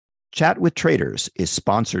Chat with Traders is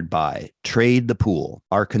sponsored by Trade the Pool.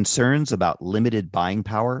 Are concerns about limited buying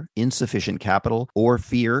power, insufficient capital, or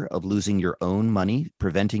fear of losing your own money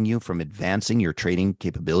preventing you from advancing your trading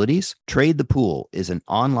capabilities? Trade the Pool is an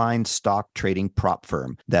online stock trading prop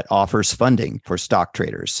firm that offers funding for stock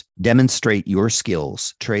traders. Demonstrate your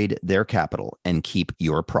skills, trade their capital, and keep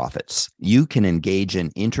your profits. You can engage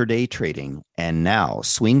in intraday trading and now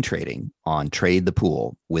swing trading on Trade the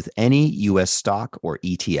Pool with any U.S. stock or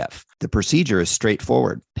ETF. The procedure is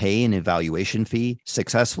straightforward. Pay an evaluation fee,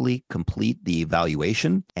 successfully complete the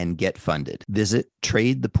evaluation, and get funded. Visit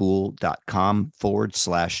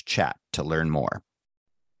tradethepool.com/chat to learn more.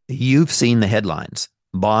 You've seen the headlines.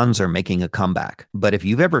 Bonds are making a comeback. But if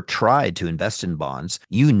you've ever tried to invest in bonds,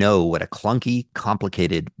 you know what a clunky,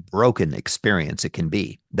 complicated, broken experience it can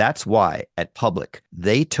be. That's why at Public,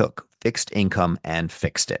 they took fixed income and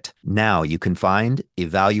fixed it. Now you can find,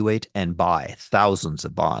 evaluate, and buy thousands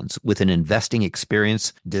of bonds with an investing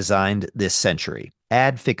experience designed this century.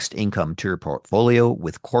 Add fixed income to your portfolio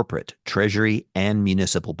with corporate, treasury, and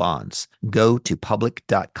municipal bonds. Go to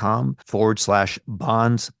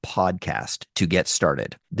public.com/bonds podcast to get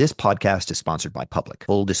started. This podcast is sponsored by Public.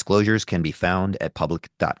 Full disclosures can be found at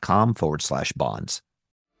public.com/bonds.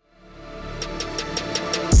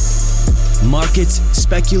 Markets,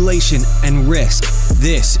 speculation, and risk.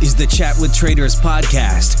 This is the Chat with Traders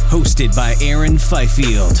podcast, hosted by Aaron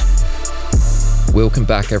Fifield. Welcome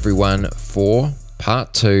back, everyone, for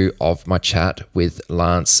part 2 of my chat with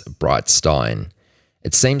Lance Breitstein.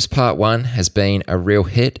 It seems part 1 has been a real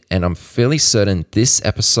hit, and I'm fairly certain this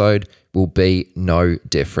episode will be no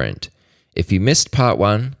different. If you missed part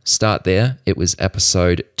 1, start there. It was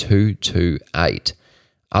episode 228.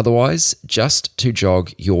 Otherwise, just to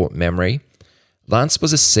jog your memory, Lance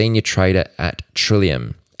was a senior trader at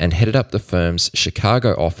Trillium and headed up the firm's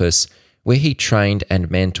Chicago office, where he trained and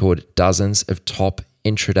mentored dozens of top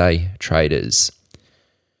intraday traders.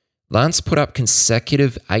 Lance put up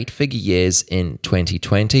consecutive 8-figure years in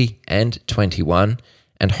 2020 and 21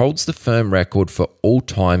 and holds the firm record for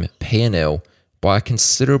all-time P&L by a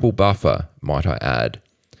considerable buffer, might I add.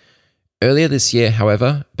 Earlier this year,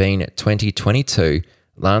 however, being 2022,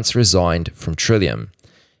 Lance resigned from Trillium.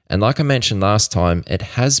 And like I mentioned last time, it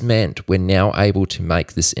has meant we're now able to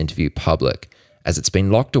make this interview public, as it's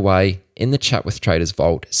been locked away in the Chat with Traders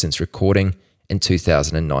vault since recording in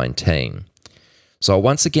 2019. So I'll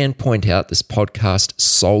once again point out this podcast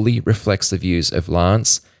solely reflects the views of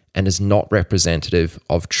Lance and is not representative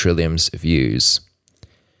of Trillium's views.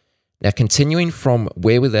 Now, continuing from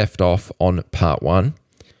where we left off on part 1,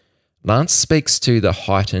 Lance speaks to the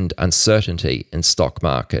heightened uncertainty in stock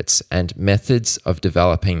markets and methods of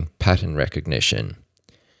developing pattern recognition.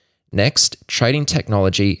 Next, trading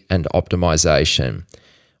technology and optimization.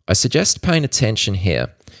 I suggest paying attention here.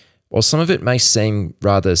 While some of it may seem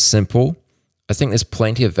rather simple, I think there's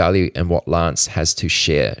plenty of value in what Lance has to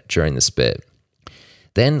share during this bit.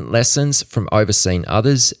 Then, lessons from overseeing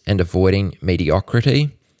others and avoiding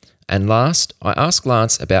mediocrity. And last, I ask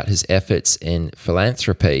Lance about his efforts in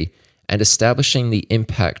philanthropy and establishing the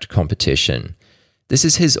Impact Competition. This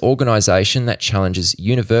is his organization that challenges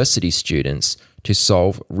university students to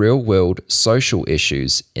solve real-world social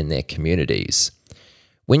issues in their communities.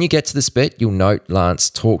 When you get to this bit, you'll note Lance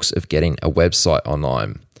talks of getting a website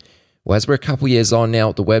online. Well, as we're a couple years on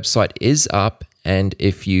now, the website is up, and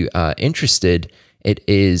if you are interested, it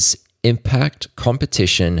is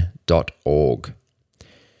impactcompetition.org.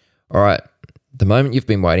 All right. The moment you've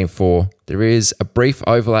been waiting for. There is a brief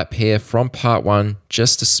overlap here from part 1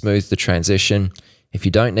 just to smooth the transition. If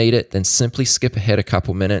you don't need it, then simply skip ahead a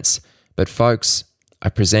couple minutes. But folks, I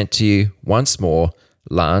present to you once more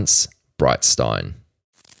Lance Breitstein.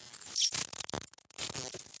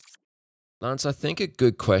 Lance, I think a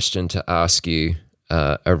good question to ask you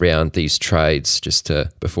around these trades,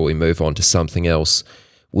 before we move on to something else,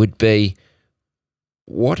 would be,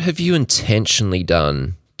 what have you intentionally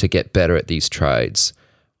done to get better at these trades?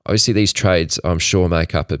 Obviously, these trades, I'm sure,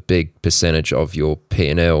 make up a big percentage of your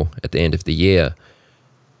P&L at the end of the year.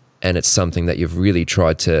 And it's something that you've really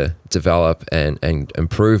tried to develop and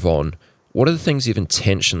improve on. What are the things you've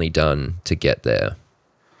intentionally done to get there?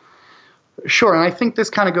 Sure, and I think this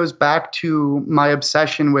kind of goes back to my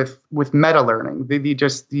obsession with meta learning,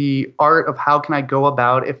 the art of how can I go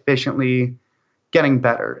about efficiently getting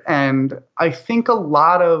better. And I think a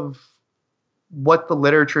lot of what the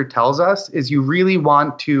literature tells us is you really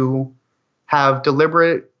want to have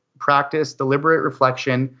deliberate practice, deliberate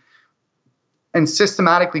reflection, and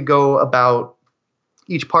systematically go about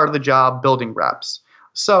each part of the job building reps.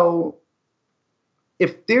 So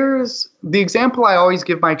if there's the example I always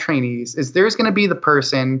give my trainees is there's going to be the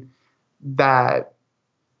person that,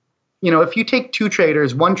 if you take two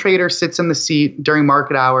traders, one trader sits in the seat during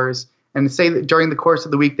market hours and say that during the course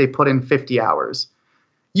of the week they put in 50 hours.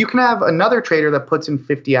 You can have another trader that puts in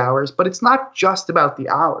 50 hours, but it's not just about the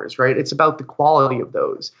hours, right? It's about the quality of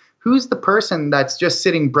those. Who's the person that's just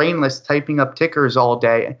sitting brainless, typing up tickers all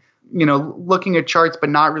day, looking at charts, but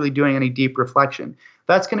not really doing any deep reflection?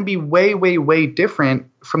 That's going to be way, way, way different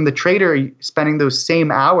from the trader spending those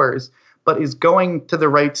same hours, but is going to the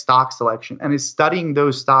right stock selection and is studying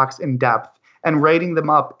those stocks in depth and writing them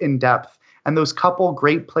up in depth. And those couple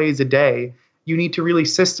great plays a day, you need to really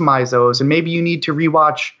systemize those. And maybe you need to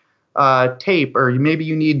rewatch tape, or maybe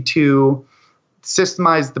you need to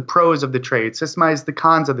systemize the pros of the trade, systemize the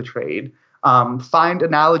cons of the trade, find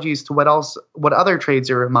analogies to what other trades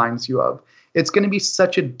it reminds you of. It's going to be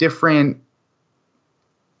such a different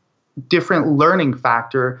learning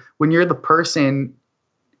factor when you're the person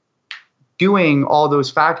doing all those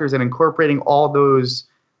factors and incorporating all those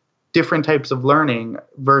different types of learning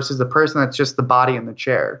versus the person that's just the body in the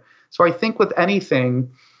chair. So I think with anything,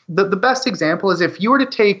 the best example is if you were to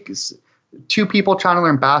take two people trying to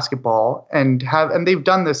learn basketball and they've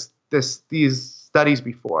done these studies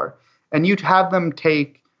before, and you'd have them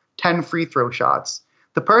take 10 free throw shots.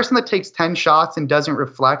 The person that takes 10 shots and doesn't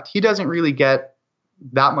reflect, he doesn't really get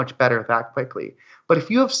that much better that quickly. But if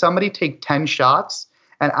you have somebody take 10 shots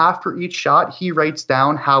and after each shot, he writes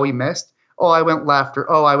down how he missed. Oh, I went left, or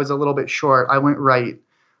oh, I was a little bit short, I went right.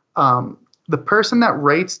 The person that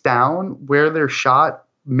writes down where their shot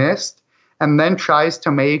missed and then tries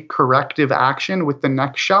to make corrective action with the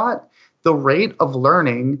next shot, the rate of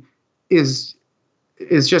learning is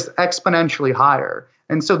just exponentially higher.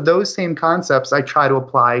 And so those same concepts I try to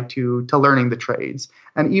apply to learning the trades.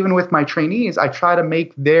 And even with my trainees, I try to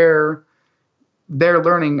make their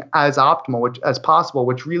learning as optimal as possible,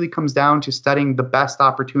 which really comes down to studying the best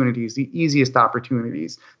opportunities, the easiest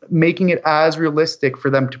opportunities, making it as realistic for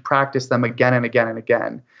them to practice them again and again and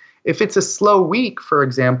again. If it's a slow week, for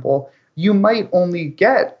example, you might only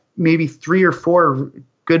get maybe 3 or 4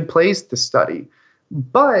 good plays to study.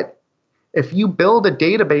 But if you build a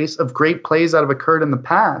database of great plays that have occurred in the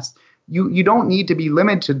past, you don't need to be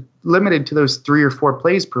limited to those 3 or 4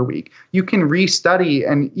 plays per week. You can restudy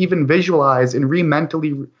and even visualize and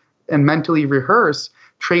mentally rehearse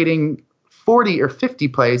trading 40 or 50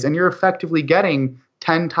 plays, and you're effectively getting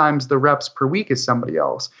 10 times the reps per week as somebody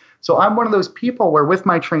else. So I'm one of those people where with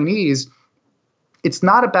my trainees, it's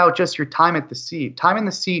not about just your time at the seat. Time in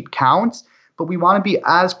the seat counts, but we want to be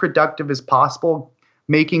as productive as possible,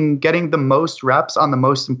 getting the most reps on the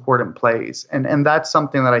most important plays. And that's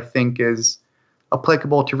something that I think is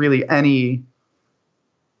applicable to really any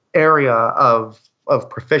area of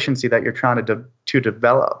proficiency that you're trying to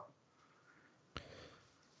develop.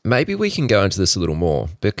 Maybe we can go into this a little more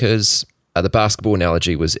because the basketball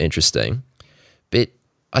analogy was interesting. But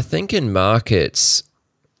I think in markets,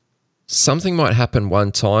 something might happen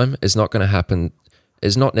one time is not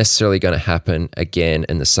necessarily going to happen again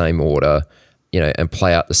in the same order, and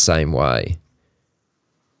play out the same way.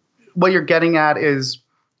 What you're getting at is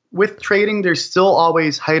with trading, there's still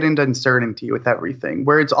always heightened uncertainty with everything,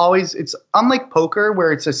 where it's unlike poker,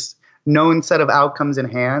 where it's a known set of outcomes and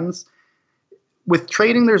hands. With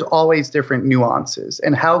trading, there's always different nuances.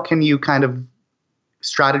 And how can you kind of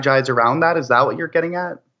strategize around that? Is that what you're getting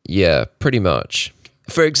at? Yeah, pretty much.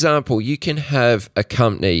 For example, you can have a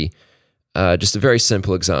company, just a very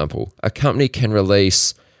simple example, a company can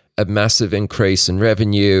release a massive increase in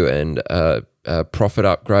revenue and a profit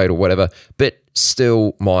upgrade or whatever, but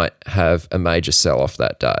still might have a major sell-off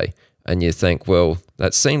that day. And you think, well,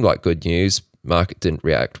 that seemed like good news. Market didn't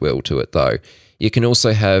react well to it though. You can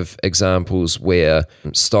also have examples where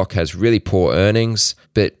stock has really poor earnings,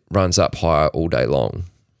 but runs up higher all day long.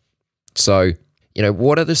 So,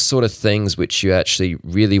 what are the sort of things which you actually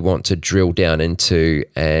really want to drill down into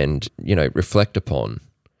and, reflect upon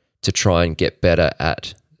to try and get better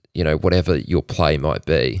at whatever your play might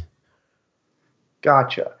be?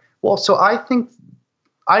 Gotcha. Well, so I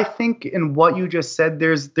think in what you just said,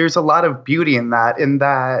 there's a lot of beauty in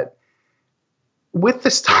that with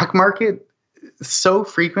the stock market, so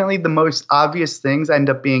frequently the most obvious things end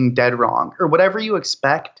up being dead wrong, or whatever you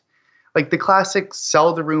expect, like the classic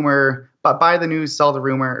sell the rumor, but buy the news, sell the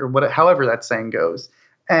rumor, or however that saying goes.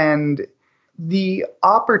 And the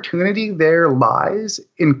opportunity there lies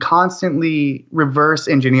in constantly reverse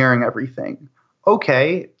engineering everything.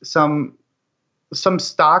 Okay, some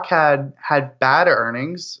stock had bad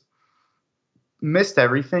earnings, missed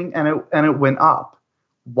everything, and it went up.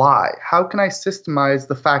 Why? How can I systemize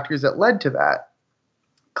the factors that led to that?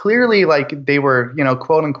 Clearly, like they were,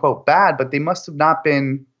 quote unquote bad, but they must have not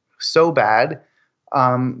been so bad.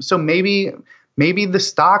 So maybe the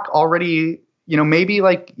stock already, maybe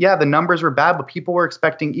like, yeah, the numbers were bad, but people were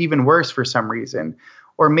expecting even worse for some reason.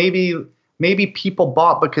 Or maybe people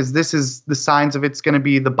bought because this is the signs of it's going to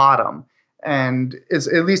be the bottom, and is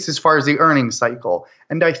at least as far as the earnings cycle.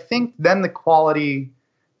 And I think then the quality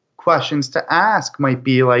questions to ask might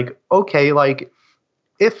be like, okay, like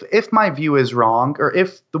if my view is wrong, or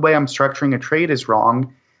if the way I'm structuring a trade is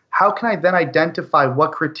wrong, how can I then identify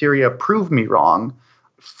what criteria prove me wrong?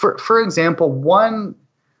 For example, one,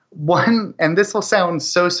 and this will sound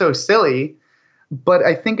so silly, but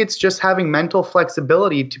I think it's just having mental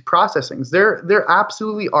flexibility to process things. There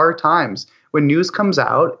absolutely are times when news comes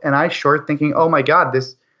out and I short thinking, oh my God,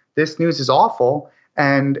 this news is awful,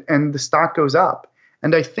 and the stock goes up.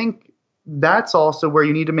 And I think that's also where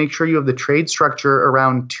you need to make sure you have the trade structure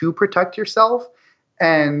around to protect yourself.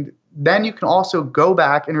 And then you can also go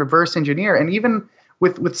back and reverse engineer. And even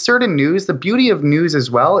with certain news, the beauty of news as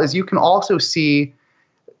well is you can also see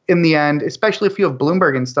in the end, especially if you have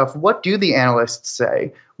Bloomberg and stuff, what do the analysts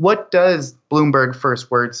say? What does Bloomberg First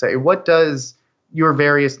Word say? What does your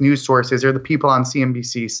various news sources or the people on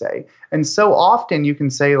CNBC say? And so often you can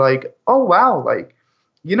say like, oh, wow, like,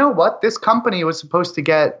 you know what? This company was supposed to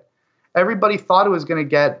get, everybody thought it was going to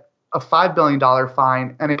get a $5 billion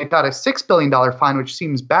fine, and it got a $6 billion fine, which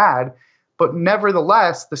seems bad. But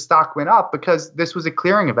nevertheless, the stock went up because this was a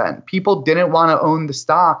clearing event. People didn't want to own the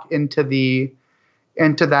stock into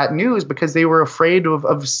that news because they were afraid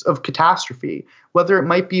of catastrophe. Whether it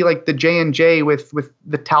might be like the J&J with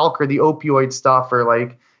the talc or the opioid stuff, or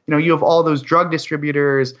like, you have all those drug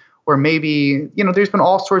distributors, or maybe, there's been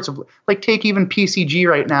all sorts of, like, take even PCG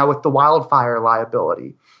right now with the wildfire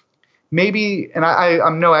liability. Maybe, and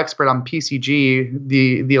I'm no expert on PCG,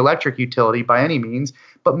 the electric utility by any means,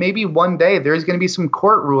 but maybe one day there's going to be some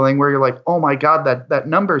court ruling where you're like, oh my God, that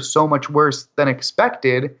number is so much worse than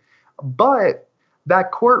expected. But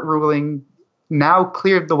that court ruling now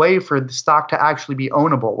cleared the way for the stock to actually be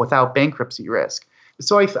ownable without bankruptcy risk.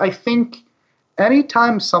 So I think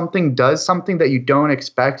anytime something does something that you don't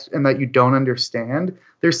expect and that you don't understand,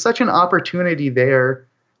 there's such an opportunity there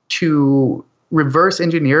to reverse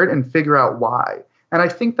engineer it and figure out why. And I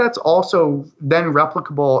think that's also then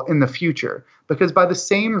replicable in the future, because by the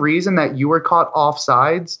same reason that you were caught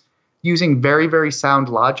offsides using very, very sound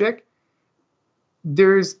logic,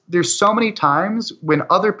 there's so many times when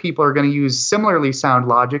other people are going to use similarly sound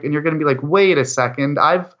logic, and you're going to be like, wait a second,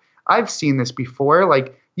 I've seen this before.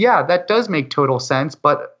 Like, yeah, that does make total sense,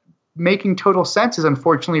 but making total sense is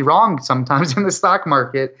unfortunately wrong sometimes in the stock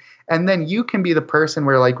market. And then you can be the person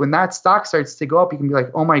where, like, when that stock starts to go up, you can be like,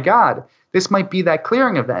 oh my God, this might be that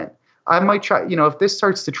clearing event. I might try, if this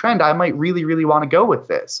starts to trend, I might really, really want to go with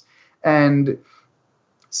this. And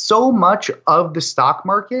so much of the stock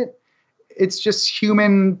market, it's just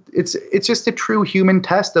human. It's just a true human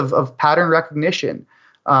test of pattern recognition,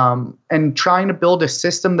 and trying to build a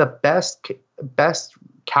system that best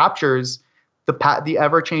captures the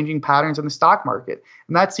ever-changing patterns in the stock market.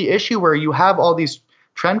 And that's the issue, where you have all these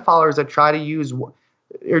trend followers that try to use,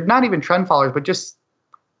 or not even trend followers, but just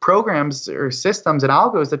programs or systems and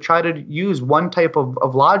algos that try to use one type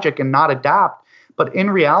of logic and not adapt. But in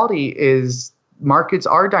reality, markets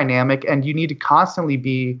are dynamic, and you need to constantly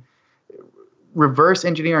be reverse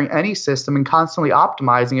engineering any system and constantly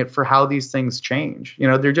optimizing it for how these things change.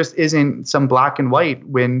 There just isn't some black and white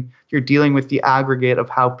when you're dealing with the aggregate of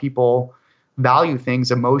how people value things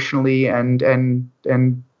emotionally and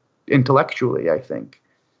intellectually, I think.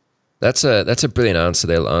 That's a brilliant answer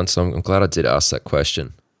there, Lance. I'm glad I did ask that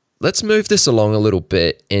question. Let's move this along a little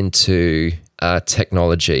bit into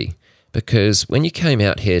technology, because when you came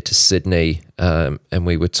out here to Sydney and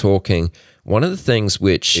we were talking, one of the things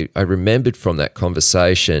which I remembered from that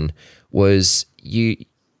conversation was you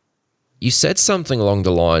said something along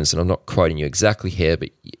the lines, and I'm not quoting you exactly here, but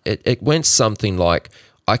it went something like,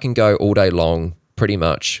 I can go all day long pretty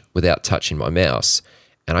much without touching my mouse.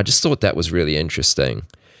 And I just thought that was really interesting.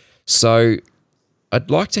 So I'd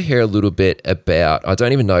like to hear a little bit about, I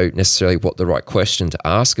don't even know necessarily what the right question to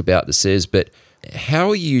ask about this is, but how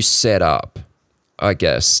are you set up, I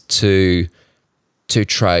guess, to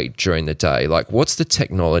trade during the day? Like, what's the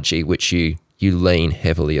technology which you lean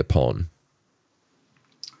heavily upon?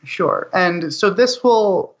 Sure. And so this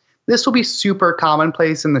will be super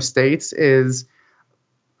commonplace in the States.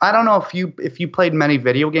 I don't know if you played many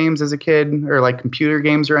video games as a kid, or like computer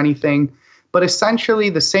games or anything, but essentially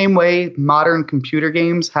the same way modern computer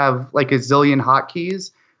games have like a zillion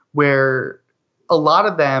hotkeys, where a lot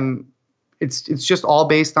of them, it's just all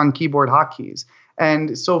based on keyboard hotkeys.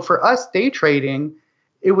 And so for us day trading,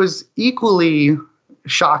 it was equally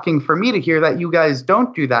shocking for me to hear that you guys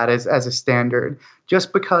don't do that as a standard,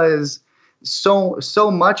 just because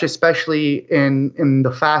so much, especially in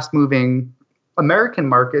the fast moving American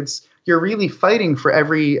markets, you're really fighting for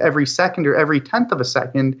every second or every tenth of a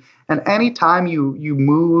second. And anytime you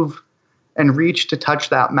move and reach to touch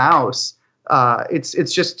that mouse,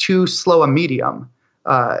 it's just too slow a medium.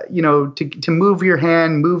 To move your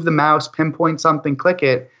hand, move the mouse, pinpoint something, click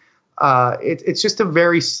it. It's just a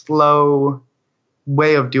very slow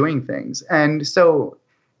way of doing things. And so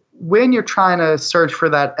when you're trying to search for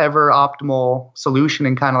that ever optimal solution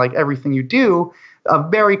in kind of like everything you do, a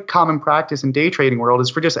very common practice in day trading world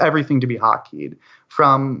is for just everything to be hotkeyed,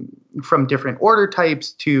 from different order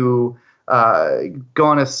types to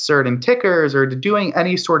going to certain tickers or to doing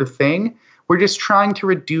any sort of thing. We're just trying to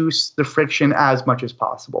reduce the friction as much as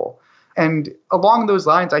possible. And along those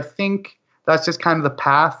lines, I think that's just kind of the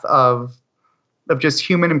path of just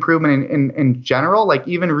human improvement in general. Like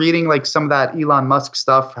even reading like some of that Elon Musk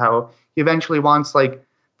stuff, how he eventually wants like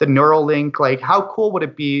the Neuralink. Like how cool would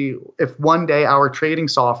it be if one day our trading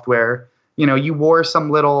software, you wore some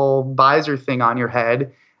little visor thing on your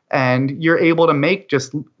head and you're able to make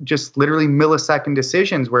just literally millisecond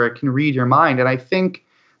decisions where it can read your mind. And I think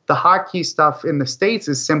the hotkey stuff in the States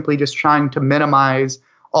is simply just trying to minimize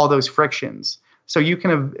all those frictions. So you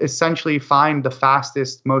can essentially find the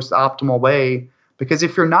fastest, most optimal way. Because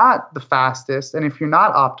if you're not the fastest and if you're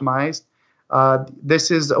not optimized,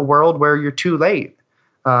 this is a world where you're too late.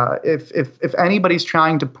 If anybody's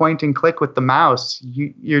trying to point and click with the mouse,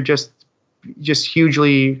 you're just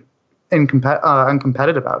hugely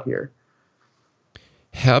uncompetitive out here.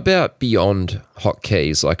 How about beyond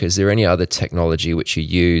hotkeys? Like, is there any other technology which you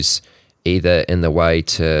use either in the way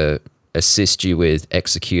to assist you with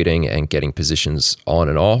executing and getting positions on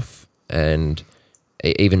and off, and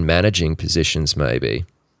even managing positions maybe?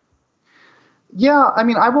 Yeah, I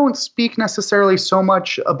mean, I won't speak necessarily so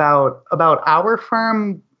much about our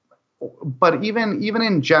firm, but even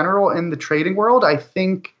in general in the trading world, I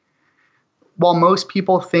think while most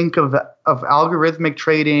people think of algorithmic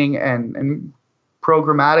trading and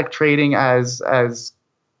programmatic trading as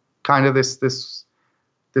kind of this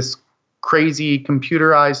crazy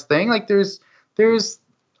computerized thing, like there's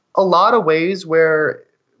a lot of ways where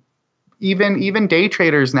even day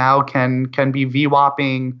traders now can be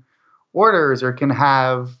VWAPing orders, or can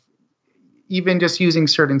have even just using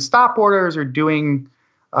certain stop orders, or doing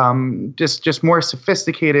just more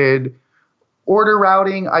sophisticated order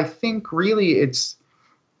routing. I think really it's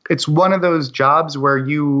one of those jobs where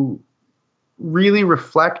you really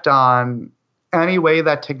reflect on any way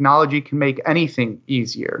that technology can make anything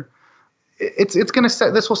easier. It's going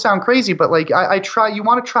to, this will sound crazy, but like you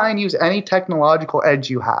want to try and use any technological edge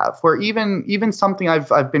you have, where even something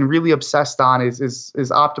I've been really obsessed on is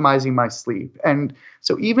optimizing my sleep. And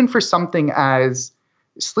so even for something as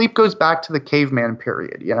sleep goes back to the caveman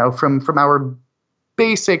period, from our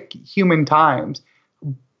basic human times.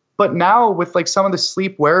 But now with like some of the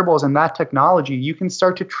sleep wearables and that technology, you can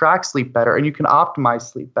start to track sleep better and you can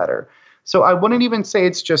optimize sleep better. So I wouldn't even say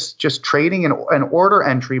it's just trading and order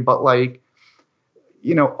entry, but like,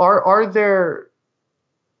 are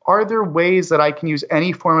there ways that I can use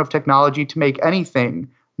any form of technology to make anything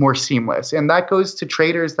more seamless? And that goes to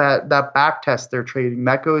traders that backtest their trading.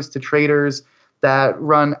 That goes to traders that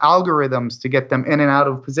run algorithms to get them in and out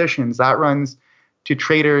of positions. That runs to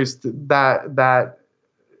traders that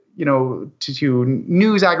to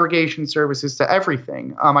news aggregation services, to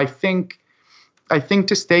everything. I think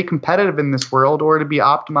to stay competitive in this world, or to be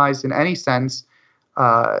optimized in any sense,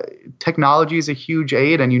 technology is a huge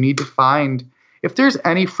aid. And you need to find, if there's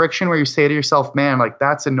any friction where you say to yourself, man, like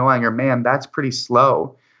that's annoying, or man, that's pretty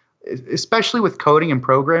slow, especially with coding and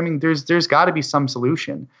programming, there's got to be some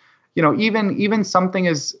solution. Even something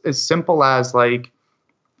as simple as like,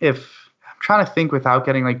 if I'm trying to think without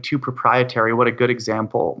getting like too proprietary, what a good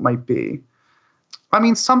example might be. I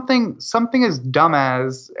mean, something as dumb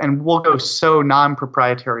as, and we'll go so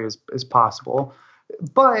non-proprietary as possible,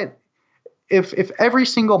 but if every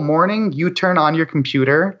single morning you turn on your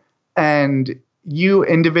computer and you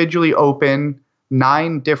individually open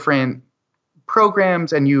 9 different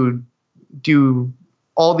programs and you do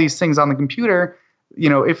all these things on the computer,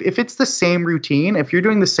 if it's the same routine, if you're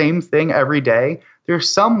doing the same thing every day, there's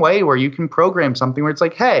some way where you can program something where it's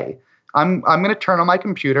like, hey, I'm going to turn on my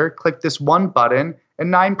computer, click this one button,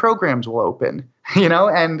 and 9 programs will open,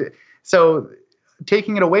 And so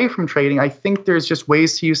taking it away from trading, I think there's just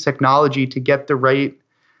ways to use technology to get the right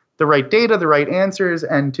data, the right answers,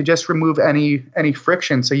 and to just remove any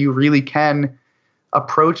friction, so you really can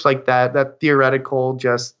approach like that theoretical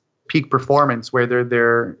just peak performance where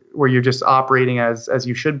where you're just operating as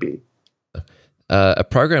you should be. A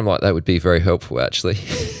program like that would be very helpful, actually.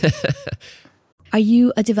 Are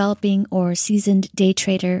you a developing or seasoned day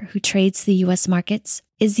trader who trades the U.S. markets?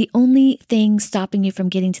 Is the only thing stopping you from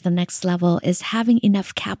getting to the next level is having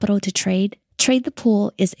enough capital to trade? Trade the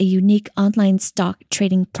Pool is a unique online stock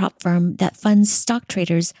trading prop firm that funds stock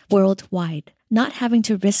traders worldwide. Not having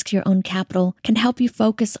to risk your own capital can help you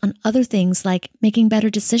focus on other things like making better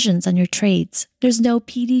decisions on your trades. There's no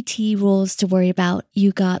PDT rules to worry about.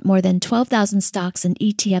 You got more than 12,000 stocks and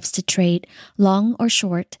ETFs to trade, long or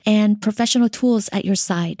short, and professional tools at your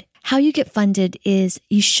side. How you get funded is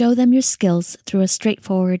you show them your skills through a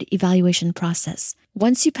straightforward evaluation process.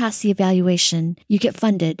 Once you pass the evaluation, you get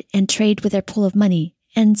funded and trade with their pool of money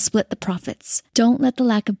and split the profits. Don't let the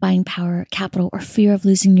lack of buying power, capital, or fear of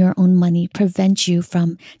losing your own money prevent you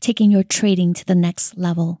from taking your trading to the next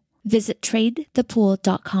level. Visit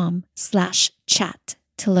tradethepool.com/chat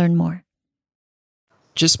to learn more.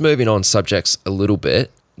 Just moving on subjects a little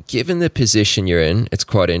bit, given the position you're in, it's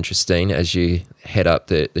quite interesting as you head up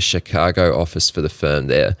the Chicago office for the firm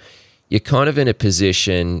there. You're kind of in a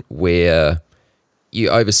position where you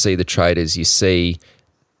oversee the traders, you see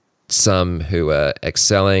some who are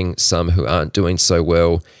excelling, some who aren't doing so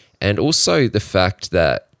well, and also the fact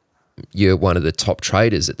that you're one of the top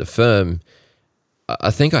traders at the firm.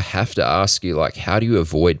 I think I have to ask you, like, how do you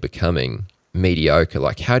avoid becoming mediocre?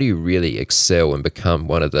 Like, how do you really excel and become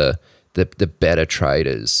one of the better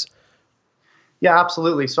traders? Yeah,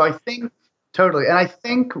 absolutely. So I think totally. And I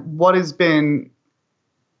think what is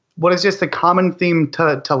just a common theme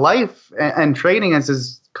to life and trading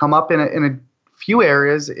has come up in a few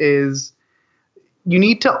areas is you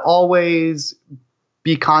need to always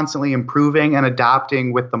be constantly improving and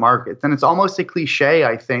adapting with the markets. And it's almost a cliche,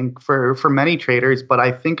 I think, for many traders, but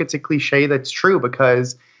I think it's a cliche that's true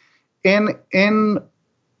because in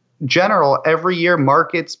general, every year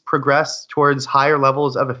markets progress towards higher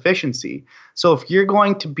levels of efficiency. So if you're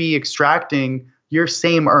going to be extracting your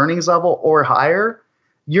same earnings level or higher,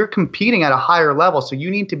 you're competing at a higher level. So you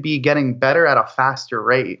need to be getting better at a faster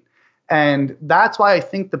rate. And that's why I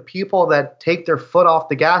think the people that take their foot off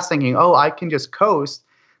the gas thinking, oh, I can just coast,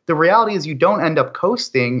 the reality is you don't end up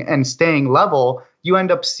coasting and staying level. You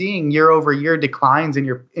end up seeing year over year declines in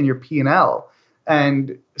your P&L.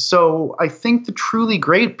 And so I think the truly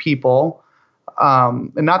great people,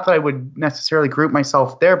 and not that I would necessarily group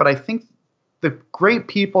myself there, but I think the great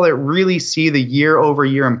people that really see the year over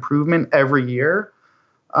year improvement every year,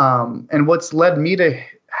 and what's led me to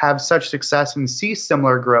have such success and see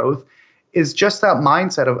similar growth is just that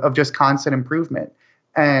mindset of just constant improvement.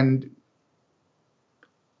 And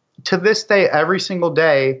to this day, every single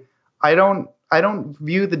day, I don't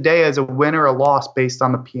view the day as a win or a loss based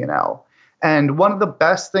on the P&L. And one of the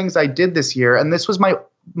best things I did this year, and this was my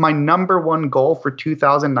number one goal for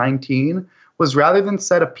 2019, was rather than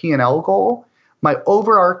set a P&L goal, my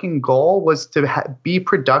overarching goal was to be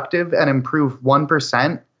productive and improve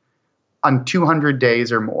 1% on 200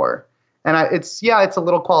 days or more. And it's a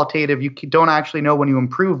little qualitative. You don't actually know when you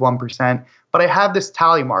improve 1%, but I have this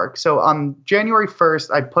tally mark. So on January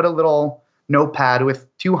 1st, I put a little notepad with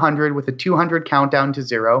 200, with a 200 countdown to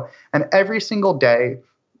 0. And every single day,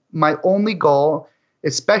 my only goal,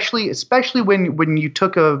 especially when you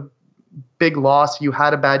took a big loss, you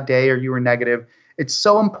had a bad day or you were negative, it's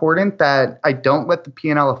so important that I don't let the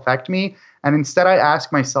P&L affect me. And instead I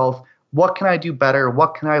ask myself, what can I do better?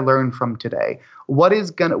 What can I learn from today? What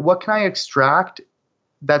can I extract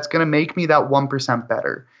that's going to make me that 1%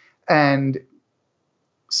 better? And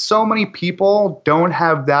so many people don't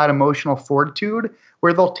have that emotional fortitude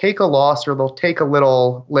where they'll take a loss or they'll take a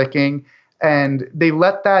little licking and they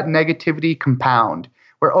let that negativity compound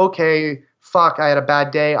where, okay, fuck, I had a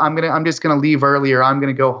bad day. I'm just going to leave early or I'm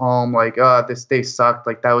going to go home. Like, this day sucked.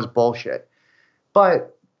 Like, that was bullshit.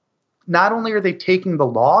 But not only are they taking the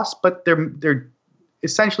loss, but they're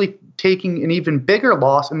essentially taking an even bigger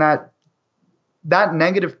loss, and that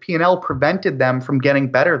negative P&L prevented them from getting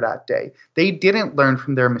better that day. They didn't learn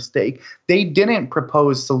from their mistake. They didn't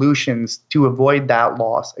propose solutions to avoid that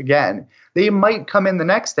loss again. They might come in the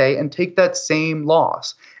next day and take that same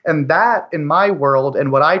loss. And that, in my world,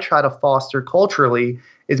 and what I try to foster culturally,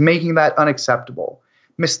 is making that unacceptable.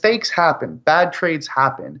 Mistakes happen. Bad trades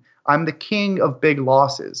happen. I'm the king of big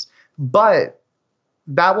losses. But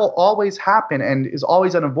that will always happen and is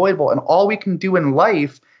always unavoidable. And all we can do in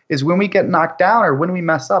life is when we get knocked down or when we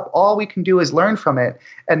mess up, all we can do is learn from it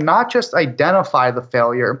and not just identify the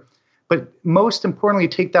failure, but most importantly,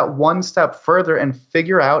 take that one step further and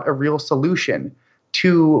figure out a real solution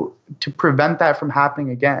to prevent that from happening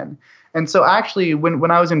again. And so actually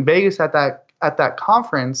when I was in Vegas at that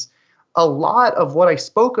conference, a lot of what I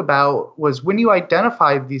spoke about was when you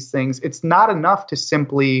identify these things, it's not enough to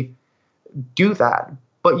simply do that,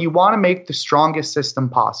 but you want to make the strongest system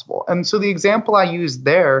possible. And so the example I used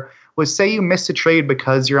there was, say you miss a trade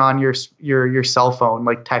because you're on your cell phone,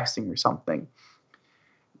 like texting or something.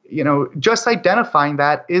 Just identifying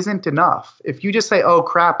that isn't enough. If you just say, oh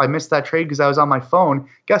crap, I missed that trade because I was on my phone,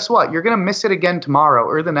 guess what? You're going to miss it again tomorrow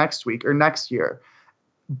or the next week or next year.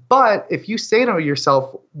 But if you say to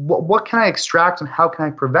yourself, what can I extract and how can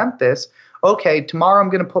I prevent this? Okay, tomorrow I'm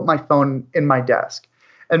going to put my phone in my desk.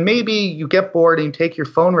 And maybe you get bored and you take your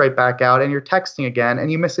phone right back out and you're texting again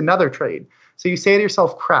and you miss another trade. So you say to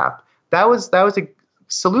yourself, crap, that was a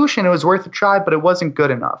solution. It was worth a try, but it wasn't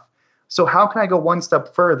good enough. So how can I go one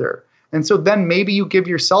step further? And so then maybe you give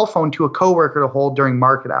your cell phone to a coworker to hold during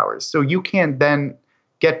market hours. So you can't then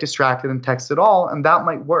get distracted and text at all, and that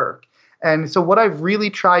might work. And so what I've really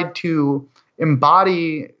tried to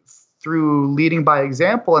embody through leading by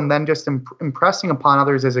example and then just impressing upon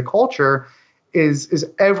others as a culture is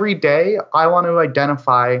every day I want to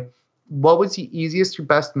identify what was the easiest or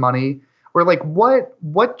best money, or like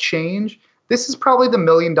what change. This is probably the $1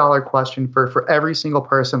 million question for every single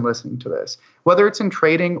person listening to this, whether it's in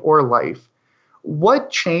trading or life. What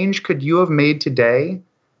change could you have made today?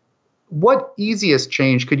 What easiest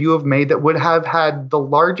change could you have made that would have had the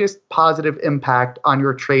largest positive impact on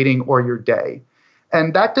your trading or your day?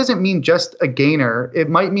 And that doesn't mean just a gainer. It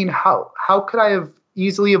might mean how could I have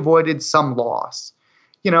easily avoided some loss?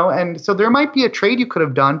 And so there might be a trade you could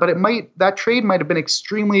have done, but that trade might have been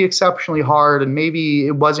extremely exceptionally hard, and maybe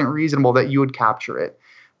it wasn't reasonable that you would capture it.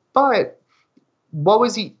 But what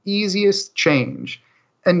was the easiest change?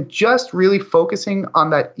 And just really focusing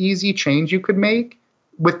on that easy change you could make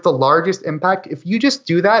with the largest impact. If you just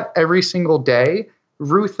do that every single day,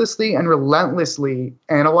 ruthlessly and relentlessly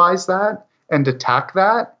analyze that and attack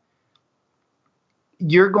that,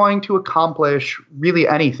 you're going to accomplish really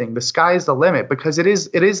anything. The sky is the limit, because it is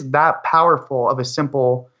that powerful of a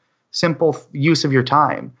simple use of your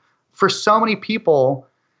time. For so many people,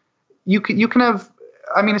 you can have,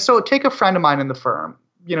 so take a friend of mine in the firm,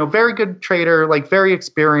 very good trader, like very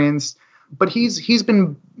experienced, but he's just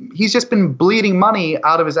been bleeding money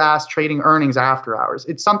out of his ass trading earnings after hours.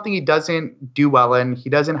 It's something he doesn't do well in, he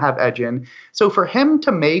doesn't have edge in. So for him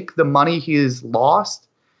to make the money he has lost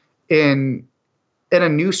in a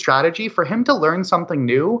new strategy, for him to learn something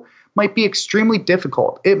new might be extremely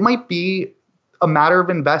difficult. It might be a matter of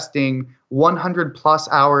investing 100 plus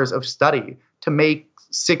hours of study to make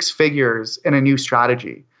 6 figures in a new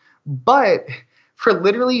strategy. But for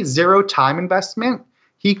literally zero time investment,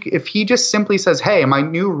 if he just simply says, hey, my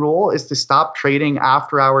new rule is to stop trading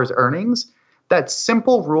after hours earnings, that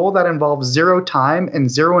simple rule that involves zero time and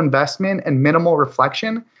zero investment and minimal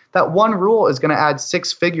reflection, that one rule is going to add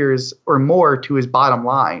 6 figures or more to his bottom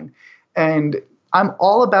line. And I'm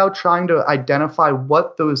all about trying to identify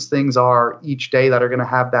what those things are each day that are going to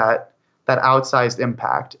have that outsized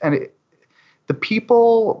impact. And the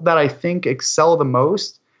people that I think excel the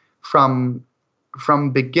most from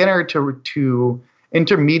beginner to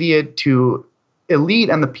intermediate to elite,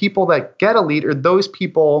 and the people that get elite are those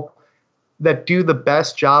people that do the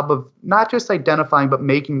best job of not just identifying, but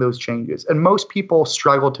making those changes. And most people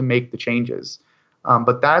struggle to make the changes.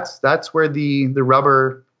 But that's where the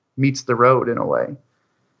rubber meets the road in a way.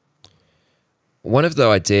 One of the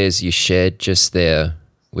ideas you shared just there,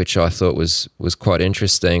 which I thought was quite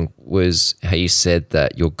interesting, was how you said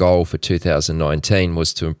that your goal for 2019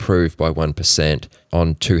 was to improve by 1%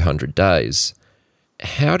 on 200 days.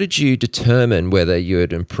 How did you determine whether you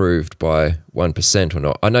had improved by 1% or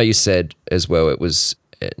not? I know you said as well it was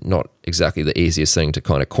not exactly the easiest thing to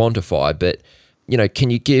kind of quantify, but can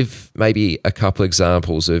you give maybe a couple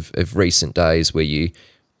examples of recent days where you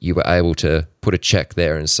were able to put a check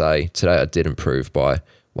there and say, today I did improve by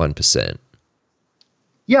 1%?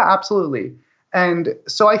 Yeah, absolutely. And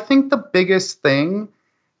so I think the biggest thing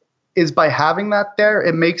is by having that there,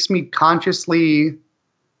 it makes me consciously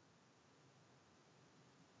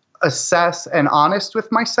assess and honest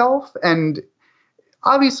with myself. And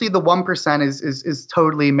obviously the 1% is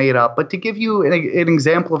totally made up. But to give you an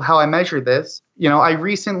example of how I measure this, I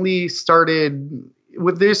recently started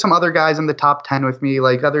there's some other guys in the top 10 with me,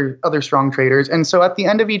 like other strong traders. And so at the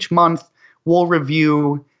end of each month, we'll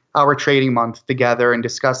review our trading month together and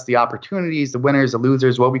discuss the opportunities, the winners, the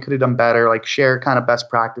losers, what we could have done better, like share kind of best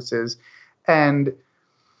practices. And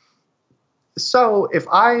so if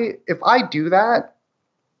I do that,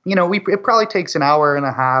 it probably takes an hour and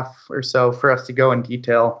a half or so for us to go in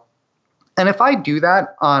detail. And if I do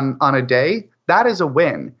that on a day, that is a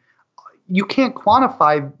win. you can't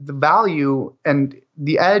quantify the value and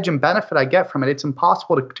the edge and benefit I get from it. It's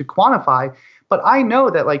impossible to quantify. But I know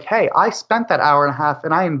that, like, hey, I spent that hour and a half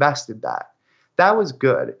and I invested that. That was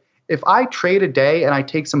good. If I trade a day and I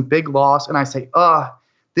take some big loss and I say,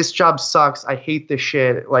 this job sucks, I hate this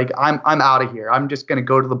shit, like I'm out of here, I'm just gonna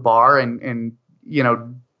go to the bar and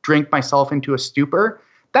drink myself into a stupor,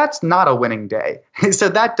 that's not a winning day. So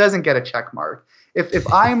that doesn't get a check mark. If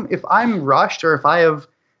I'm rushed, or if I have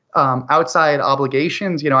outside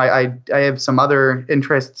obligations, I have some other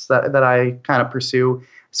interests that I kind of pursue.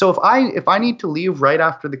 So if I need to leave right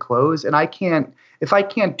after the close, and if I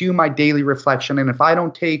can't do my daily reflection, and if I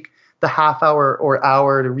don't take the half hour or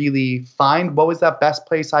hour to really find what was that best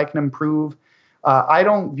place I can improve, I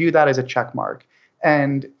don't view that as a check mark.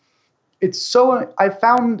 And it's so, I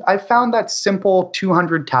found that simple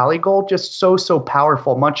 200 tally goal just so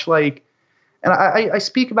powerful, much like, and I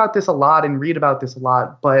speak about this a lot and read about this a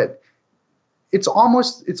lot, but it's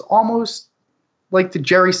almost like the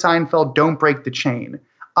Jerry Seinfeld "don't break the chain."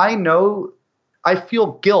 I know I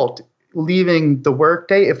feel guilt leaving the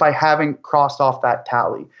workday if I haven't crossed off that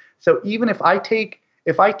tally. So even if I take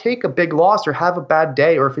a big loss or have a bad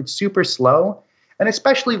day, or if it's super slow, and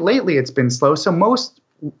especially lately it's been slow. So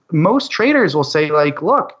most traders will say, like,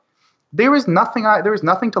 look, there was nothing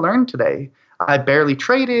to learn today. I barely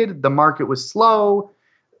traded. The market was slow.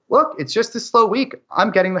 Look, it's just a slow week.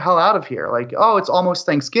 I'm getting the hell out of here. Like, oh, it's almost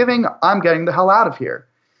Thanksgiving, I'm getting the hell out of here.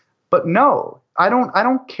 But no, I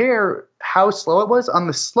don't care how slow it was. On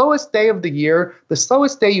the slowest day of the year, the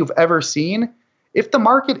slowest day you've ever seen, if the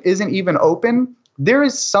market isn't even open, there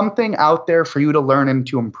is something out there for you to learn and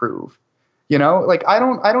to improve. Like, I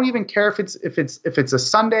don't even care if it's a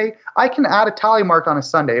Sunday. I can add a tally mark on a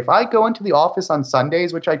Sunday. If I go into the office on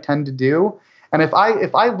Sundays, which I tend to do, and if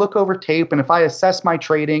I look over tape, and if I assess my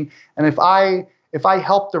trading, and if I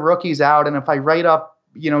help the rookies out, and if I write up,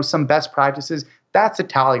 some best practices, that's a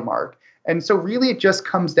tally mark. And so really it just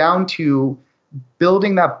comes down to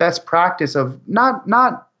building that best practice of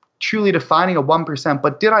not truly defining a 1%,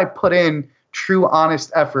 but did I put in true,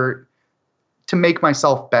 honest effort to make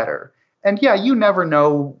myself better? And yeah, you never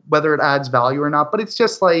know whether it adds value or not, but it's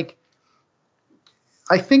just like,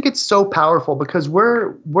 I think it's so powerful because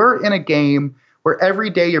we're in a game where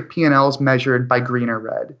every day your P&L is measured by green or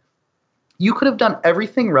red. You could have done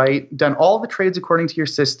everything right, done all the trades according to your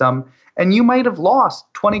system, and you might have lost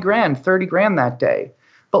 20 grand, 30 grand that day.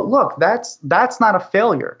 But look, that's not a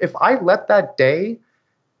failure. If I let that day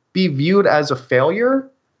be viewed as a failure,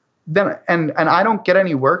 then and I don't get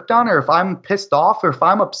any work done, or if I'm pissed off, or if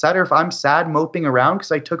I'm upset, or if I'm sad moping around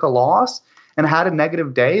because I took a loss and had a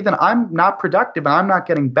negative day, then I'm not productive and I'm not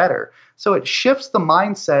getting better. So it shifts the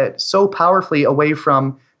mindset so powerfully away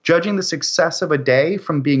from judging the success of a day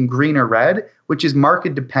from being green or red, which is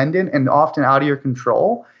market dependent and often out of your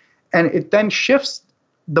control. And it then shifts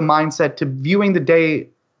the mindset to viewing the day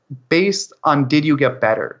based on, did you get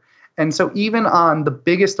better? And so even on the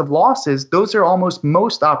biggest of losses, those are almost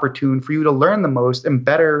most opportune for you to learn the most and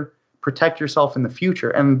better protect yourself in the future.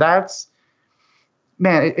 And that's,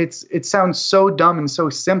 man, it sounds so dumb and so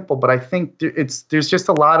simple, but I think there's just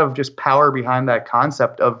a lot of just power behind that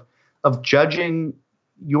concept of judging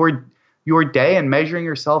your day and measuring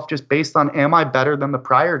yourself just based on, am I better than the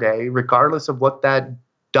prior day, regardless of what that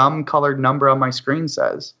dumb colored number on my screen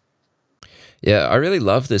says. Yeah, I really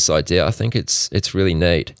love this idea. I think it's really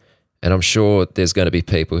neat. And I'm sure there's going to be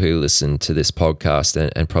people who listen to this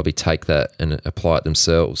podcast and probably take that and apply it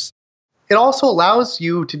themselves. It also allows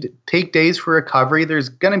you to take days for recovery. There's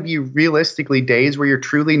going to be realistically days where you're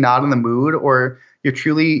truly not in the mood, or you're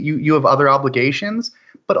truly, you have other obligations.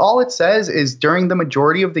 But all it says is during the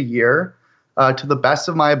majority of the year, to the best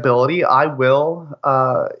of my ability, I will,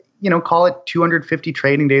 call it 250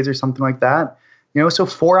 trading days or something like that. So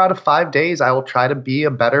 4 out of 5 days, I will try to be a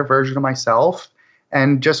better version of myself.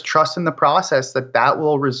 And just trust in the process that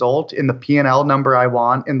will result in the P&L number I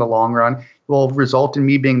want in the long run. It will result in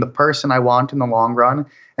me being the person I want in the long run.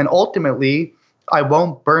 And ultimately, I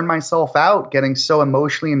won't burn myself out getting so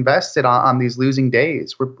emotionally invested on these losing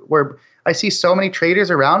days. Where I see so many traders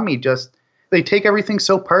around me, just they take everything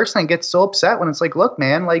so personally and get so upset when it's like, look,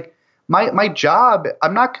 man, like my job,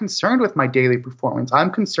 I'm not concerned with my daily performance. I'm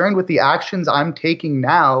concerned with the actions I'm taking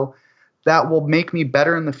now that will make me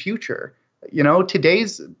better in the future.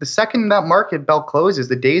 The second that market bell closes,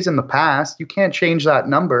 the days in the past, you can't change that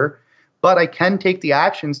number, but I can take the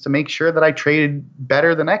actions to make sure that I trade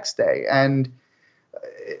better the next day. And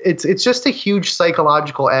it's just a huge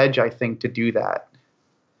psychological edge, I think, to do that.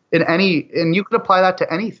 And you could apply that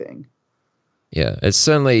to anything. Yeah, it's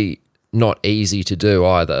certainly not easy to do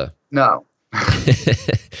either. No.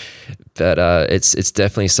 But it's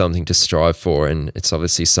definitely something to strive for, and it's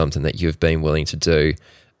obviously something that you've been willing to do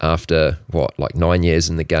after, like 9 years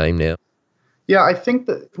in the game now? Yeah, I think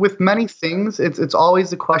that with many things, it's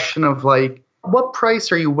always a question of like, what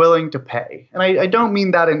price are you willing to pay? And I don't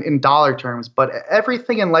mean that in dollar terms, but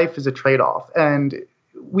everything in life is a trade-off. And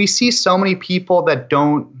we see so many people that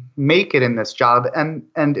don't make it in this job and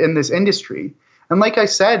in this industry. And like I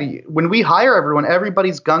said, when we hire everyone,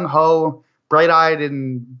 everybody's gung-ho, bright-eyed,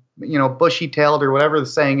 and bushy-tailed, or whatever the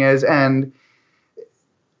saying is. And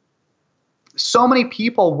so many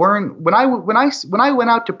people weren't, when I went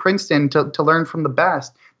out to Princeton to learn from the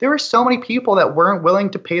best, there were so many people that weren't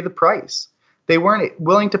willing to pay the price. They weren't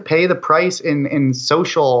willing to pay the price in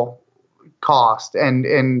social cost and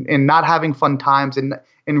in not having fun times, and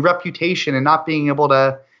in reputation, and not being able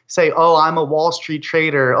to say, oh, I'm a Wall Street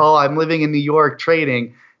trader. Oh, I'm living in New York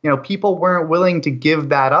trading. People weren't willing to give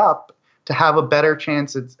that up to have a better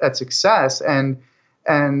chance at success. And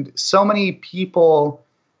so many people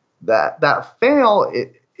that fail,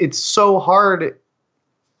 it's so hard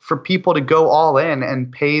for people to go all in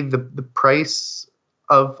and pay the price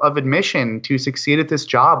of admission to succeed at this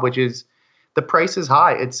job, which is, the price is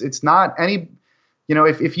high. It's not any,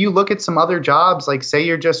 if you look at some other jobs, like say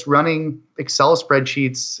you're just running Excel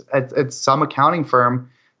spreadsheets at some accounting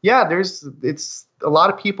firm, yeah, it's a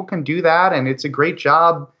lot of people can do that, and it's a great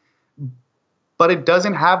job, but it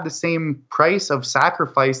doesn't have the same price of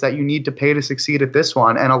sacrifice that you need to pay to succeed at this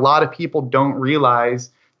one. And a lot of people don't realize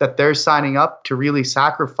that they're signing up to really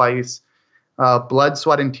sacrifice blood,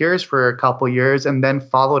 sweat, and tears for a couple years, and then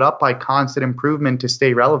followed up by constant improvement to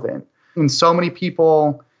stay relevant. And so many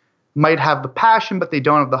people might have the passion, but they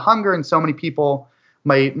don't have the hunger. And so many people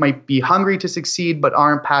might be hungry to succeed, but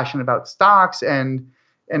aren't passionate about stocks. And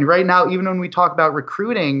right now, even when we talk about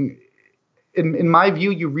recruiting, in my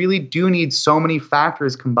view, you really do need so many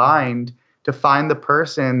factors combined to find the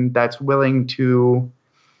person that's willing to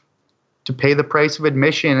pay the price of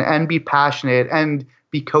admission and be passionate and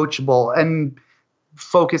be coachable and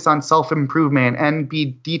focus on self-improvement and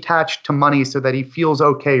be detached to money so that he feels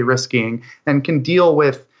okay risking and can deal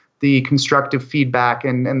with the constructive feedback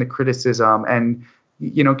and the criticism and,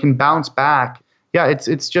 can bounce back. Yeah,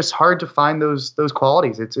 it's just hard to find those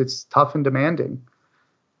qualities. It's tough and demanding.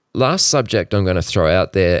 Last subject I'm going to throw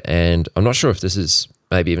out there, and I'm not sure if this is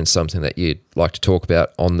maybe even something that you'd like to talk about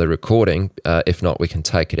on the recording. If not, we can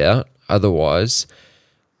take it out. Otherwise,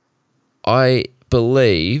 I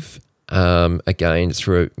believe, again,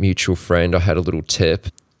 through a mutual friend, I had a little tip.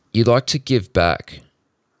 You like to give back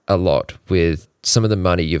a lot with some of the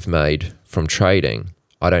money you've made from trading.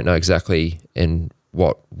 I don't know exactly in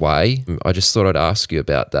what way. I just thought I'd ask you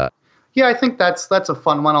about that. Yeah, I think that's a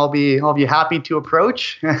fun one. I'll be happy to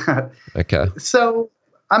approach. Okay. So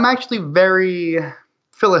I'm actually very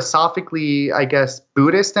philosophically, I guess,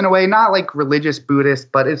 Buddhist in a way, not like religious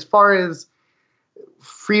Buddhist, but as far as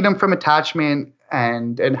freedom from attachment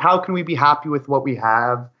and how can we be happy with what we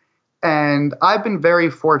have. And I've been very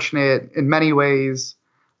fortunate in many ways.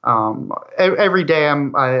 Every day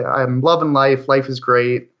I'm loving life. Life is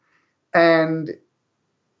great. And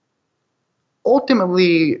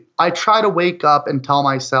ultimately, I try to wake up and tell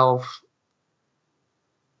myself,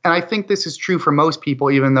 and I think this is true for most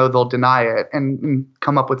people, even though they'll deny it and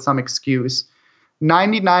come up with some excuse,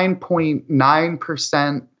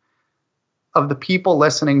 99.9% of the people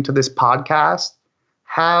listening to this podcast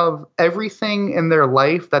have everything in their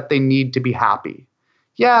life that they need to be happy.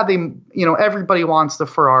 Yeah, everybody wants the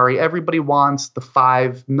Ferrari, everybody wants the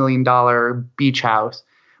 $5 million beach house.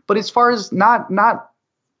 But as far as not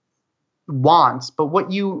wants, but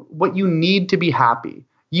what you need to be happy,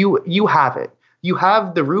 you have it. You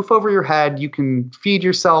have the roof over your head. You can feed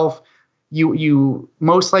yourself. You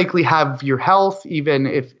most likely have your health, even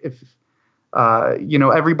if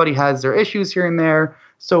everybody has their issues here and there.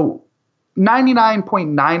 So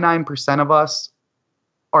 99.99% of us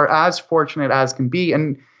are as fortunate as can be,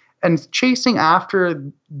 and chasing after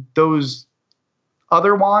those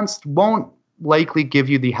other wants won't likely give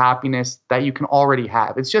you the happiness that you can already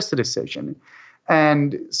have. It's just a decision.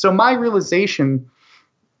 And so my realization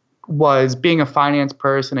was, being a finance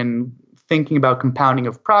person and thinking about compounding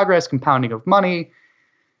of progress, compounding of money,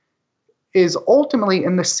 is ultimately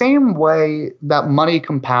in the same way that money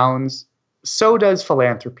compounds, so does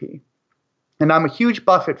philanthropy. And I'm a huge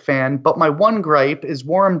Buffett fan, but my one gripe is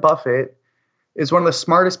Warren Buffett is one of the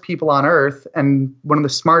smartest people on earth and one of the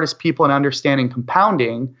smartest people in understanding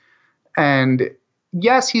compounding. And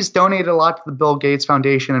yes, he's donated a lot to the Bill Gates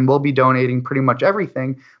Foundation and will be donating pretty much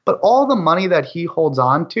everything. But all the money that he holds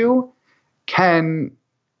on to can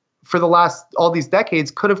for the last all these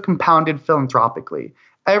decades could have compounded philanthropically.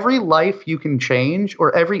 Every life you can change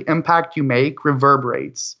or every impact you make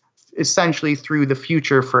reverberates essentially through the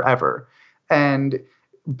future forever. And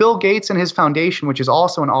Bill Gates and his foundation, which is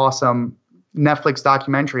also an awesome Netflix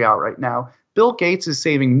documentary out right now, Bill Gates is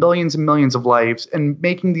saving millions and millions of lives and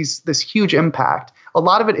making this huge impact. A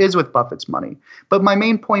lot of it is with Buffett's money. But my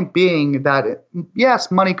main point being that,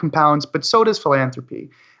 yes, money compounds, but so does philanthropy.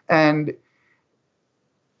 And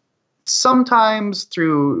sometimes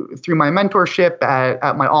through my mentorship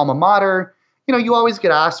at my alma mater, you always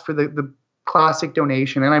get asked for the classic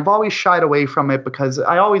donation. And I've always shied away from it because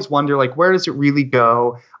I always wonder, like, where does it really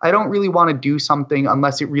go? I don't really want to do something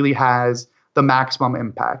unless it really has the maximum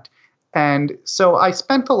impact. And so I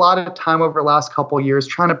spent a lot of time over the last couple of years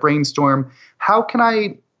trying to brainstorm, how can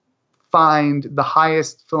I find the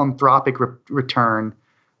highest philanthropic return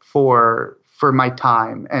for my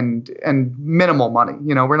time and minimal money.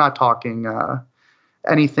 We're not talking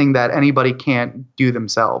anything that anybody can't do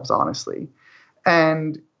themselves, honestly.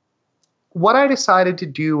 And what I decided to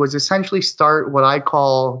do was essentially start what I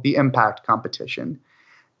call the impact competition.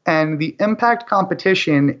 And the impact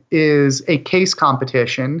competition is a case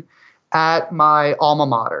competition at my alma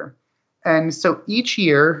mater. And so each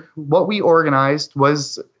year, what we organized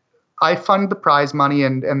was I fund the prize money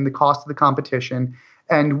and the cost of the competition.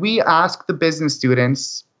 And we ask the business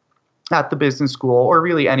students at the business school, or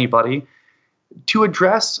really anybody, to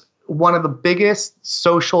address one of the biggest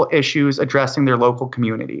social issues addressing their local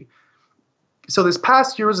community. So this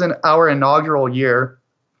past year was our inaugural year,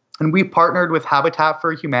 and we partnered with Habitat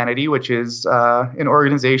for Humanity, which is an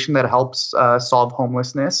organization that helps solve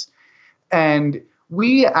homelessness. And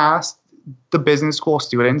we asked the business school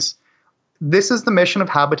students, this is the mission of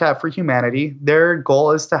Habitat for Humanity. Their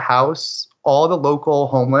goal is to house all the local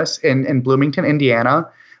homeless in Bloomington, Indiana,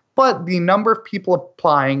 but the number of people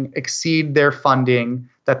applying exceed their funding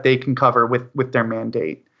that they can cover with their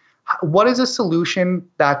mandate. What is a solution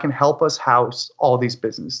that can help us house all these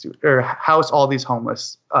business students or house all these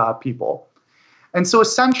homeless people? And so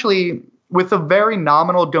essentially, with a very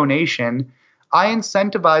nominal donation, I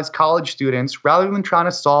incentivize college students, rather than trying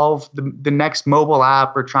to solve the next mobile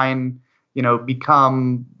app or try and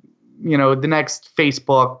become the next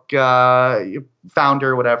Facebook founder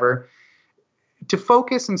or whatever, to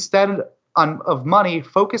focus instead of money,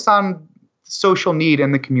 focus on social need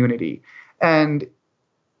in the community. And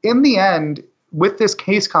in the end, with this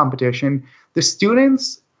case competition, the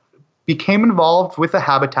students became involved with a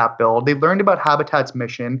Habitat build. They learned about Habitat's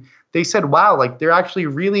mission. They said, wow, like there actually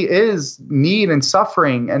really is need and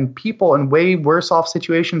suffering and people in way worse off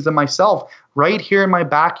situations than myself right here in my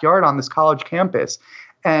backyard on this college campus.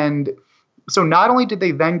 And so not only did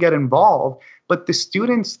they then get involved, but the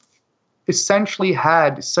students essentially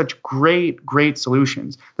had such great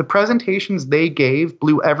solutions. The presentations they gave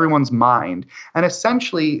blew everyone's mind. And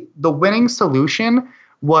essentially, the winning solution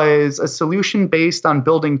was a solution based on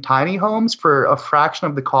building tiny homes for a fraction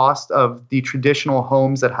of the cost of the traditional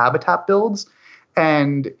homes that Habitat builds.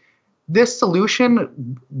 And this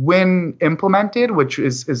solution, when implemented, which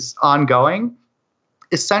is ongoing,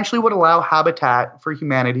 essentially would allow Habitat for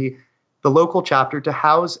Humanity, the local chapter, to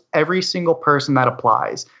house every single person that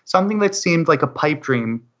applies, something that seemed like a pipe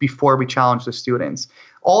dream before we challenged the students.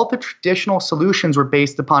 All the traditional solutions were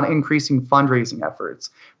based upon increasing fundraising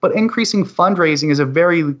efforts. But increasing fundraising is a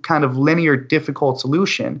very kind of linear, difficult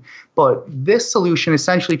solution. But this solution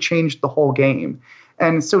essentially changed the whole game.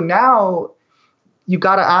 And so now you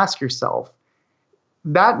got to ask yourself,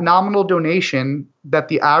 that nominal donation that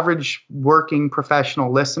the average working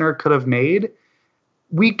professional listener could have made,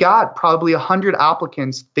 we got probably 100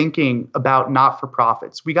 applicants thinking about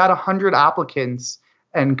not-for-profits. We got 100 applicants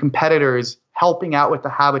and competitors helping out with the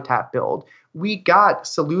Habitat build. We got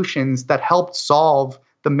solutions that helped solve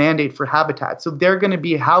the mandate for Habitat. So they're going to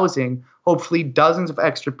be housing, hopefully, dozens of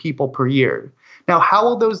extra people per year. Now, how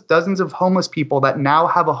will those dozens of homeless people that now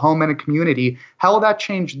have a home in a community, how will that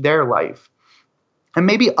change their life? And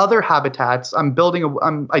maybe other habitats, I'm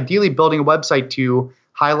ideally building a website to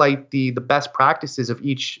highlight the best practices of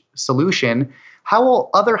each solution. How will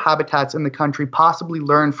other habitats in the country possibly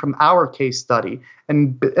learn from our case study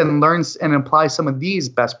and learn and apply some of these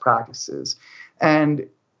best practices? And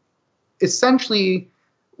essentially,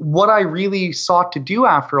 what I really sought to do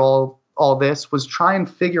after all this was try and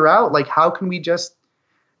figure out, like, how can we just,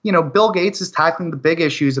 Bill Gates is tackling the big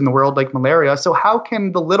issues in the world like malaria. So how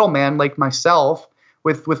can the little man like myself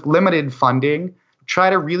with limited funding try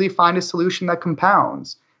to really find a solution that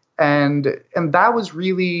compounds? And that was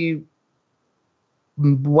really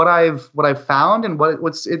what I've found, and it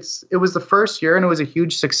was the first year, and it was a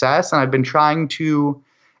huge success. And I've been trying to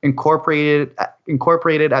incorporated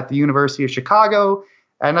at the University of Chicago.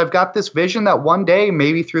 And I've got this vision that one day,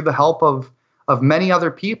 maybe through the help of many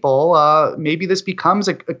other people, maybe this becomes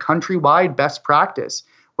a countrywide best practice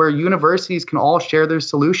where universities can all share their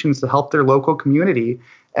solutions to help their local community.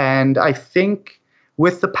 And I think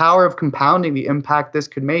with the power of compounding, the impact this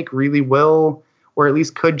could make really will, or at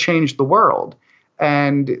least could, change the world.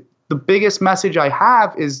 And the biggest message I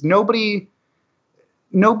have is nobody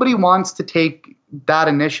wants to take that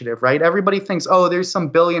initiative, right? Everybody thinks, oh, there's some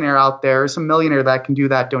billionaire out there, some millionaire that can do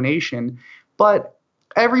that donation. But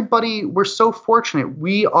everybody, we're so fortunate.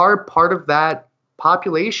 We are part of that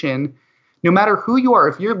population. No matter who you are,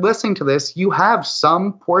 if you're listening to this, you have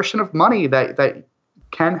some portion of money that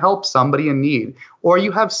can help somebody in need, or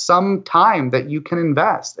you have some time that you can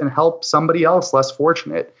invest and help somebody else less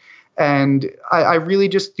fortunate. And I really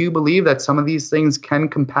just do believe that some of these things can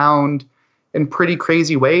compound in pretty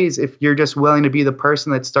crazy ways if you're just willing to be the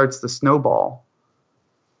person that starts the snowball.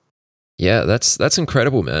 Yeah, that's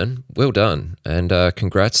incredible, man. Well done. And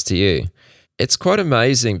congrats to you. It's quite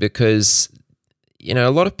amazing because, a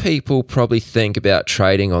lot of people probably think about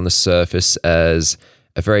trading on the surface as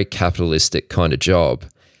a very capitalistic kind of job.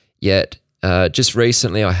 Yet, just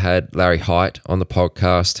recently I had Larry Hite on the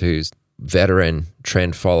podcast, who's veteran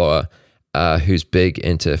trend follower, who's big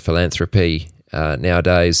into philanthropy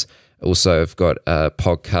nowadays. Also, I've got a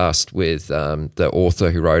podcast with the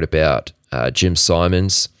author who wrote about Jim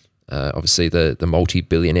Simons, obviously the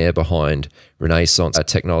multi-billionaire behind Renaissance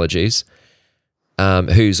Technologies,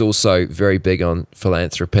 who's also very big on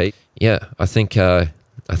philanthropy. Yeah, I think you're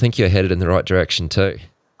headed in the right direction too.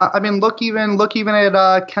 I mean, look even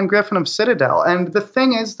at Ken Griffin of Citadel. And the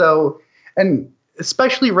thing is, though, and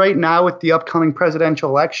especially right now with the upcoming presidential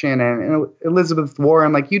election and Elizabeth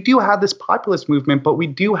Warren, like, you do have this populist movement, but we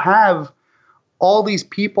do have all these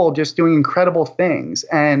people just doing incredible things,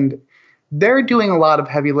 and they're doing a lot of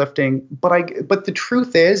heavy lifting. But the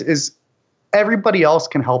truth is everybody else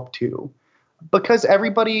can help too, because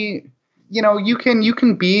everybody, you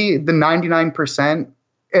can be the 99%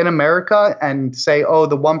 in America and say, oh,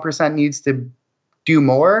 the 1% needs to do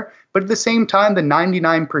more. But at the same time, the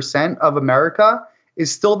 99% of America is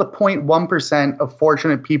still the 0.1% of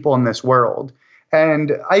fortunate people in this world.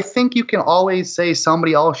 And I think you can always say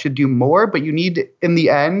somebody else should do more, but you need, in the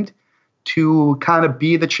end, to kind of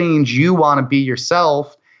be the change you want to be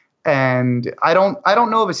yourself. And I don't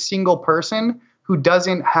know of a single person who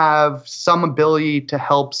doesn't have some ability to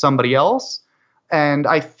help somebody else. And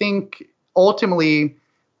I think ultimately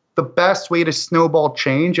the best way to snowball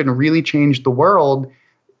change and really change the world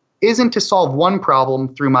isn't to solve one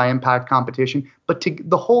problem through my impact competition, but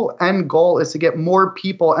the whole end goal is to get more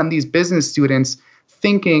people and these business students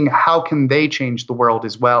thinking, how can they change the world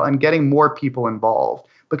as well, and getting more people involved.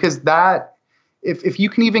 Because that, if you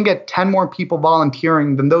can even get 10 more people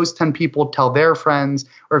volunteering, then those 10 people tell their friends,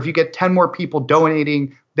 or if you get 10 more people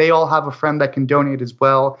donating, they all have a friend that can donate as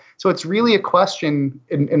well. So it's really a question,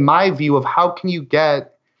 in my view, of how can you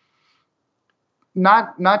get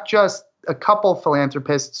not just a couple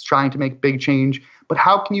philanthropists trying to make big change, but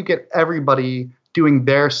how can you get everybody doing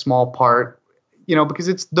their small part? Because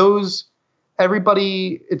it's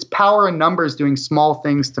power in numbers doing small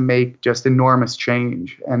things to make just enormous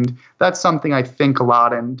change. And that's something I think a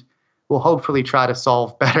lot and will hopefully try to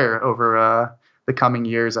solve better over the coming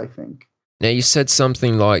years, I think. Now, you said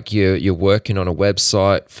something like you're working on a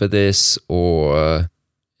website for this, or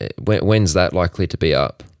when's that likely to be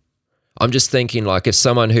up? I'm just thinking, like, if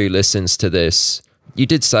someone who listens to this, you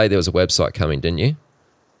did say there was a website coming, didn't you?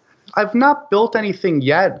 I've not built anything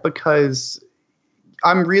yet because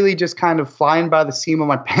I'm really just kind of flying by the seam of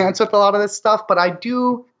my pants with a lot of this stuff. But I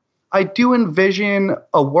do envision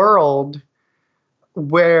a world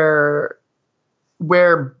where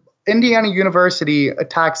Indiana University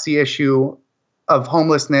attacks the issue of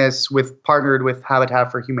homelessness partnered with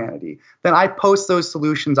Habitat for Humanity. Then I post those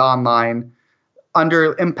solutions online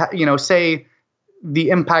under impact, say the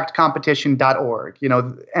impactcompetition.org,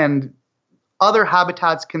 and other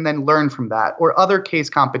habitats can then learn from that, or other case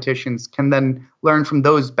competitions can then learn from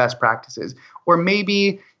those best practices. Or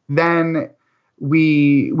maybe then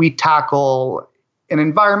we tackle an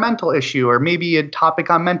environmental issue, or maybe a topic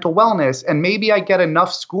on mental wellness, and maybe I get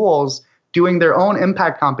enough schools doing their own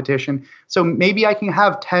impact competition. So maybe I can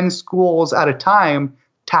have 10 schools at a time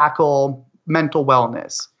tackle mental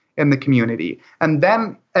wellness in the community. And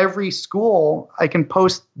then every school, I can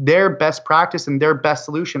post their best practice and their best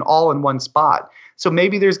solution all in one spot. So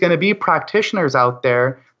maybe there's going to be practitioners out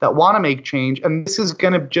there that want to make change. And this is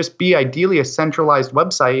going to just be ideally a centralized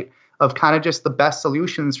website of kind of just the best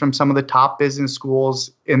solutions from some of the top business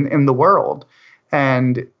schools in the world.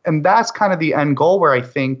 And that's kind of the end goal, where I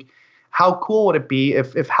think, how cool would it be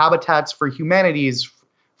if Habitats for Humanities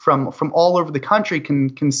from all over the country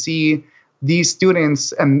can see these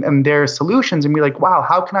students and their solutions and be like, wow,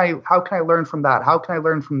 how can I learn from that? How can I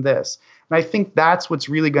learn from this? And I think that's what's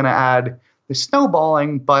really going to add the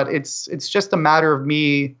snowballing. But it's just a matter of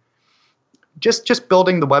me just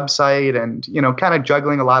building the website and, kind of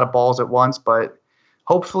juggling a lot of balls at once. But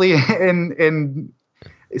hopefully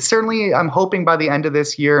certainly I'm hoping by the end of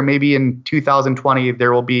this year, maybe in 2020,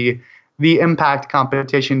 there will be the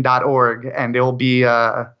impactcompetition.org, and it will be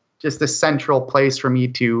just a central place for me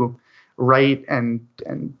to write and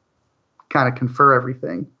kind of confer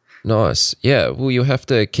everything. Nice. Yeah. Well, you'll have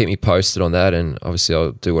to keep me posted on that, and obviously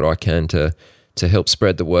I'll do what I can to help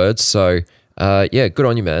spread the word. So, yeah, good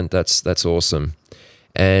on you, man. That's awesome.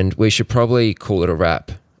 And we should probably call it a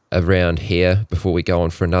wrap around here before we go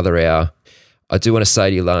on for another hour. I do want to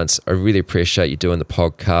say to you, Lance, I really appreciate you doing the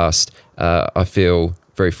podcast. I feel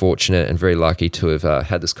very fortunate and very lucky to have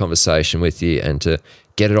had this conversation with you and to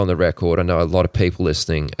get it on the record. I know a lot of people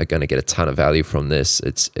listening are going to get a ton of value from this.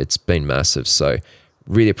 It's been massive. So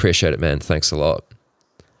really appreciate it, man. Thanks a lot.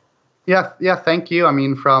 Yeah. Thank you. I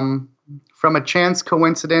mean, from a chance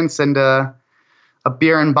coincidence and a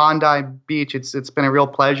beer in Bondi Beach, it's been a real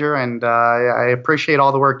pleasure. And I appreciate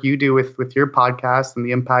all the work you do with your podcast and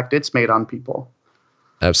the impact it's made on people.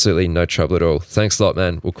 Absolutely. No trouble at all. Thanks a lot,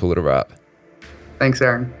 man. We'll call it a wrap. Thanks,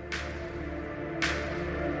 Aaron.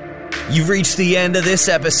 You've reached the end of this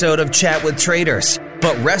episode of Chat with Traders,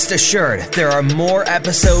 but rest assured there are more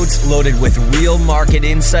episodes loaded with real market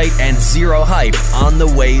insight and zero hype on the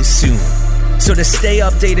way soon. So to stay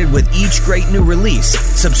updated with each great new release,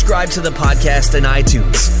 subscribe to the podcast in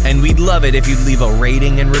iTunes, and we'd love it if you'd leave a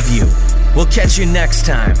rating and review. We'll catch you next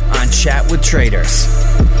time on Chat with Traders.